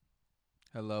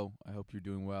Hello, I hope you're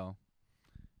doing well.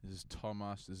 This is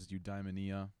Tomas, this is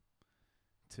Eudaimonia.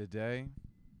 Today,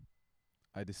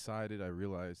 I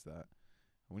realized that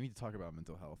we need to talk about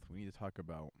mental health. We need to talk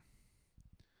about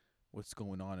what's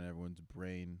going on in everyone's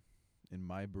brain, in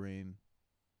my brain.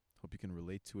 Hope you can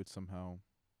relate to it somehow.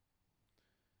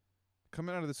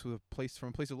 Coming out of this from a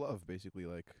place of love, basically.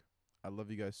 Like, I love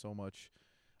you guys so much.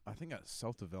 I think that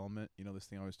self development, this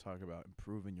thing I always talk about,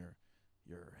 improving your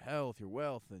health, your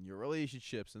wealth, and your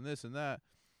relationships, and this and that.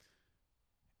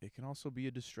 It can also be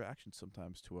a distraction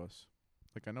sometimes to us.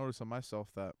 Like I notice on myself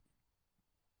that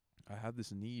I have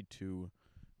this need to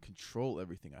control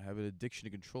everything. I have an addiction to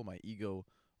control. My ego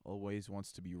always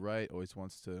wants to be right, always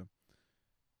wants to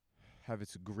have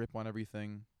its grip on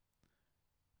everything.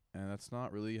 And that's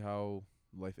not really how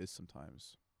life is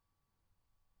sometimes.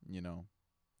 You know,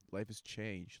 life is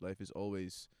change. Life is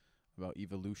always about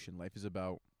evolution. Life is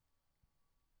about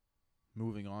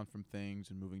moving on from things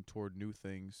and moving toward new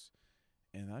things.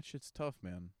 And that shit's tough,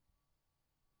 man.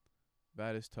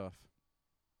 That is tough.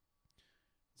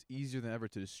 It's easier than ever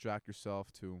to distract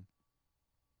yourself to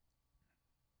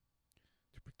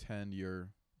pretend you're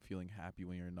feeling happy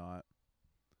when you're not.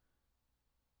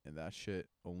 And that shit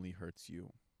only hurts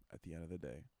you at the end of the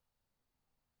day.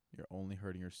 You're only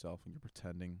hurting yourself when you're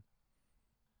pretending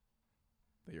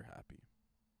that you're happy.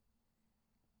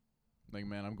 Like,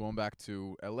 man, I'm going back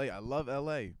to LA. I love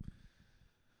LA.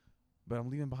 But I'm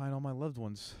leaving behind all my loved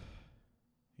ones.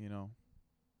 You know,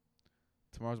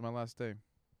 tomorrow's my last day.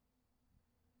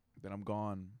 Then I'm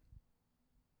gone.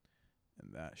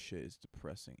 And that shit is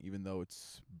depressing. Even though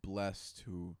it's blessed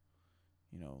to,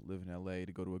 live in LA,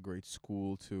 to go to a great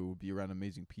school, to be around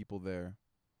amazing people there,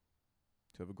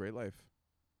 to have a great life.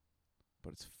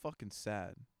 But it's fucking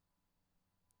sad.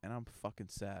 And I'm fucking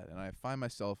sad. And I find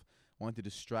myself wanting to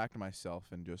distract myself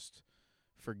and just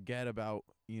forget about,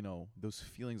 those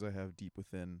feelings I have deep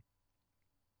within,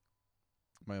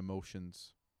 my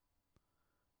emotions,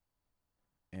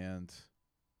 and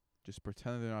just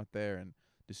pretend they're not there and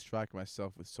distract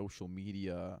myself with social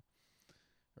media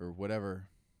or whatever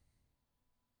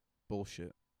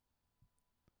bullshit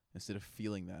instead of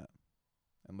feeling that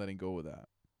and letting go of that.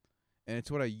 And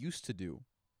it's what I used to do.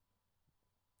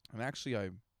 And actually, I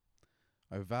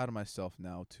vow to myself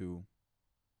now to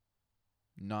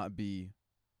not be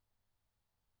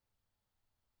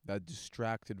that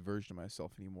distracted version of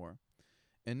myself anymore.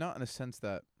 And not in a sense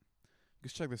that,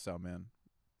 because check this out, man.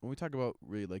 When we talk about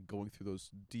really like going through those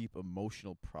deep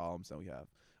emotional problems that we have,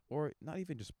 or not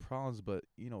even just problems, but,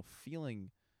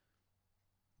 feeling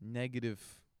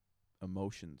negative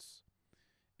emotions,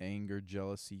 anger,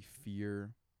 jealousy,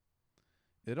 fear,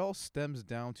 it all stems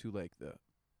down to like the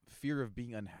fear of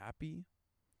being unhappy,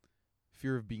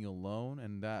 fear of being alone,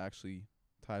 and that actually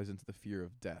ties into the fear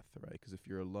of death, right? Because if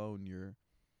you're alone, you're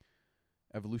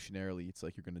evolutionarily, it's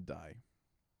like you're going to die.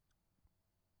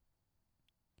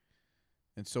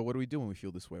 And so what do we do when we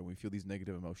feel this way, when we feel these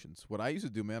negative emotions? What I used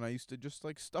to do, man, I used to just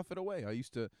like stuff it away. I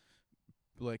used to,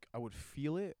 like, I would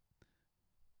feel it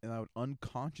and I would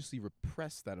unconsciously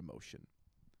repress that emotion.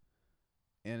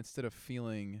 And instead of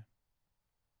feeling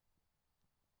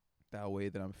that way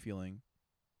that I'm feeling,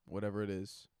 whatever it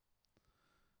is,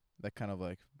 that kind of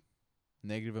like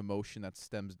negative emotion that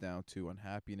stems down to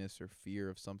unhappiness or fear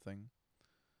of something,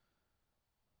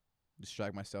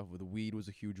 distract myself with weed was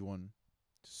a huge one.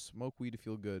 To smoke weed to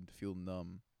feel good, to feel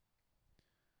numb,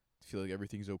 to feel like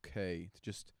everything's okay, to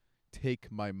just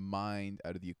take my mind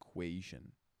out of the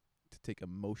equation, to take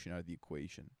emotion out of the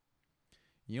equation.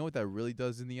 You know what that really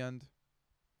does in the end?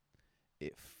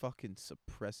 It fucking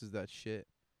suppresses that shit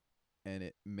and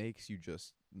it makes you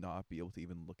just not be able to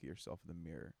even look at yourself in the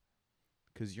mirror.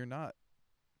 Because you're not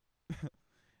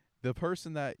the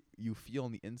person that you feel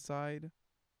on the inside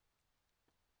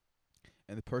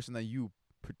and the person that you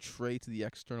portray to the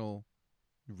external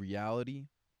reality,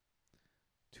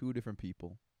 two different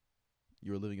people.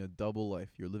 You're living a double life.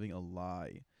 You're living a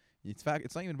lie. In fact,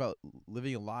 it's not even about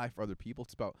living a lie for other people.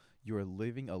 It's about you're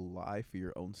living a lie for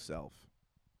your own self.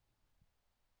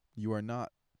 You are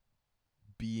not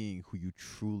being who you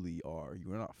truly are.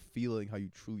 You are not feeling how you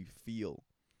truly feel.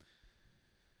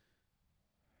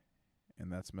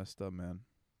 And that's messed up, man.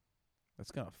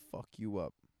 That's going to fuck you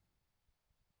up.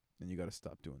 And you got to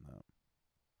stop doing that.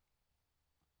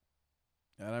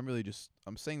 And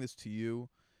I'm saying this to you,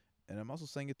 and I'm also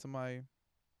saying it to my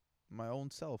own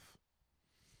self.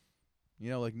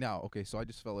 Like now, okay, so I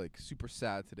just felt like super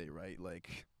sad today, right?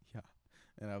 Like, yeah.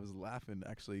 And I was laughing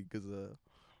actually because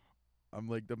I'm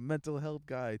like the mental health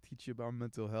guy. I teach you about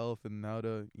mental health and how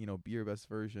to, be your best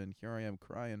version. Here I am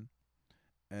crying.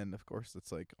 And of course,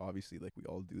 it's like, obviously, like we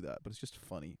all do that, but it's just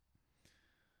funny.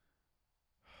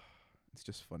 It's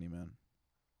just funny, man.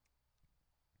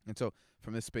 And so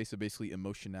from this space of basically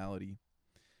emotionality,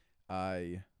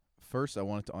 I I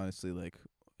wanted to honestly like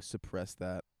suppress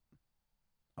that.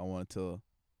 I wanted to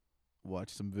watch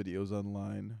some videos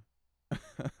online.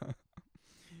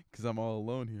 Cuz I'm all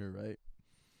alone here, right?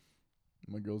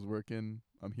 My girl's working.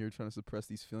 I'm here trying to suppress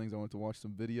these feelings. I wanted to watch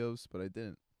some videos, but I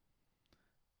didn't.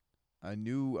 I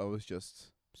knew I was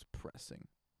just suppressing.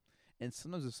 And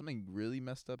sometimes if something really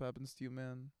messed up happens to you,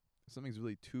 man, if something's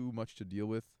really too much to deal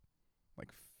with,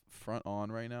 like front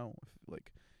on right now, if,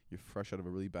 like you're fresh out of a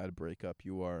really bad breakup,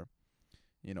 you are,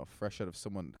 fresh out of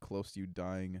someone close to you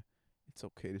dying, it's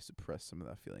okay to suppress some of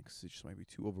that feeling 'cause it just might be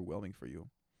too overwhelming for you.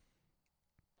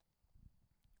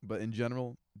 But in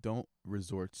general, don't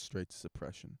resort straight to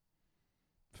suppression.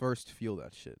 First, feel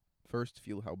that shit. First,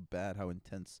 feel how bad, how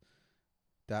intense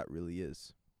that really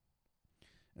is.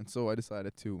 And so I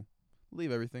decided to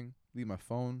leave everything, leave my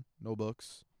phone, no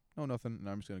books, no nothing, and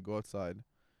I'm just going to go outside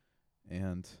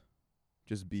and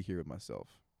just be here with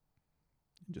myself.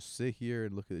 And just sit here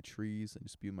and look at the trees and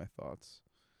just be with my thoughts.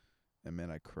 And man,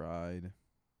 I cried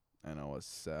and I was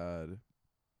sad.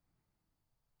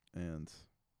 And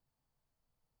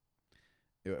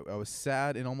I was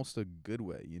sad in almost a good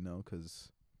way,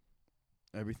 'cause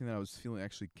everything that I was feeling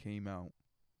actually came out.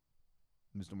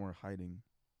 There's no more hiding.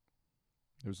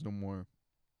 There's no more,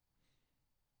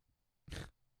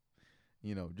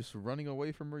 just running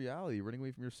away from reality, running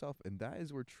away from yourself. And that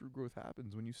is where true growth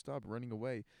happens, when you stop running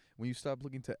away, when you stop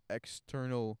looking to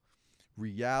external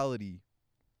reality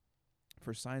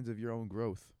for signs of your own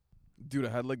growth. Dude, I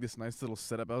had like this nice little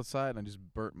setup outside and I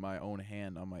just burnt my own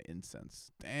hand on my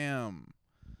incense. Damn.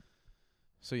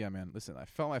 So yeah, man, listen, I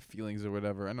felt my feelings or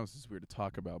whatever. I know this is weird to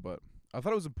talk about, but I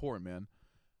thought it was important, man.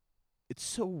 It's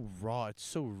so raw, it's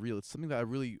so real. It's something that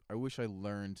I wish I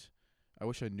learned, I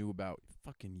wish I knew about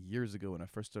fucking years ago when I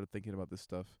first started thinking about this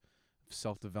stuff,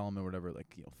 self-development or whatever,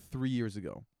 3 years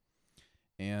ago.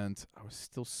 And I was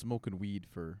still smoking weed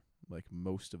for like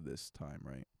most of this time,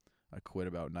 right? I quit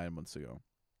about 9 months ago.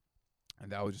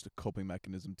 And that was just a coping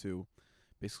mechanism to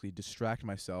basically distract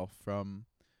myself from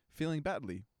feeling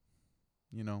badly.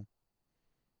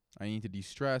 I need to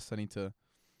de-stress. I need to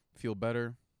feel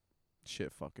better.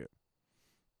 Shit, fuck it.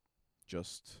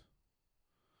 Just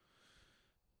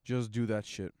do that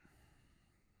shit.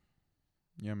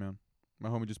 Yeah, man. My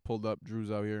homie just pulled up.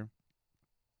 Drew's out here.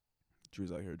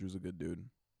 Drew's a good dude.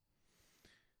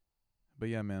 But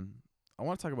yeah, man. I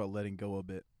want to talk about letting go a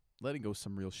bit. Letting go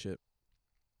some real shit.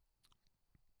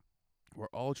 We're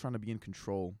all trying to be in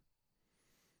control.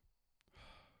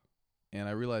 And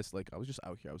I realized, I was just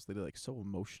out here. I was literally, so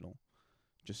emotional.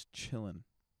 Just chilling.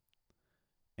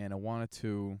 And I wanted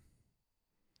to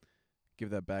give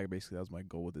that back. Basically, that was my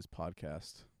goal with this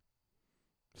podcast.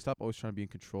 Stop always trying to be in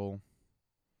control.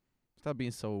 Stop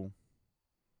being so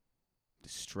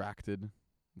distracted.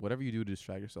 Whatever you do to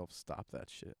distract yourself, stop that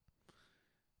shit.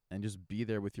 And just be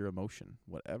there with your emotion,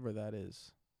 whatever that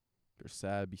is. If you're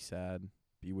sad, be sad.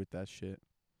 Be with that shit.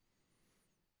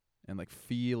 And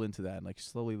feel into that and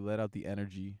slowly let out the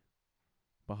energy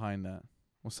behind that.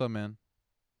 What's up, man?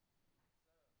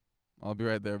 I'll be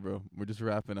right there, bro. We're just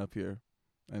wrapping up here.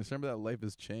 And just remember that life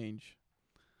is change.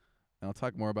 And I'll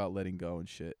talk more about letting go and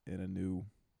shit in a new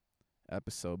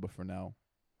episode. But for now,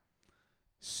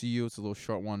 see you. It's a little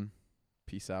short one.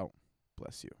 Peace out.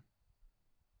 Bless you.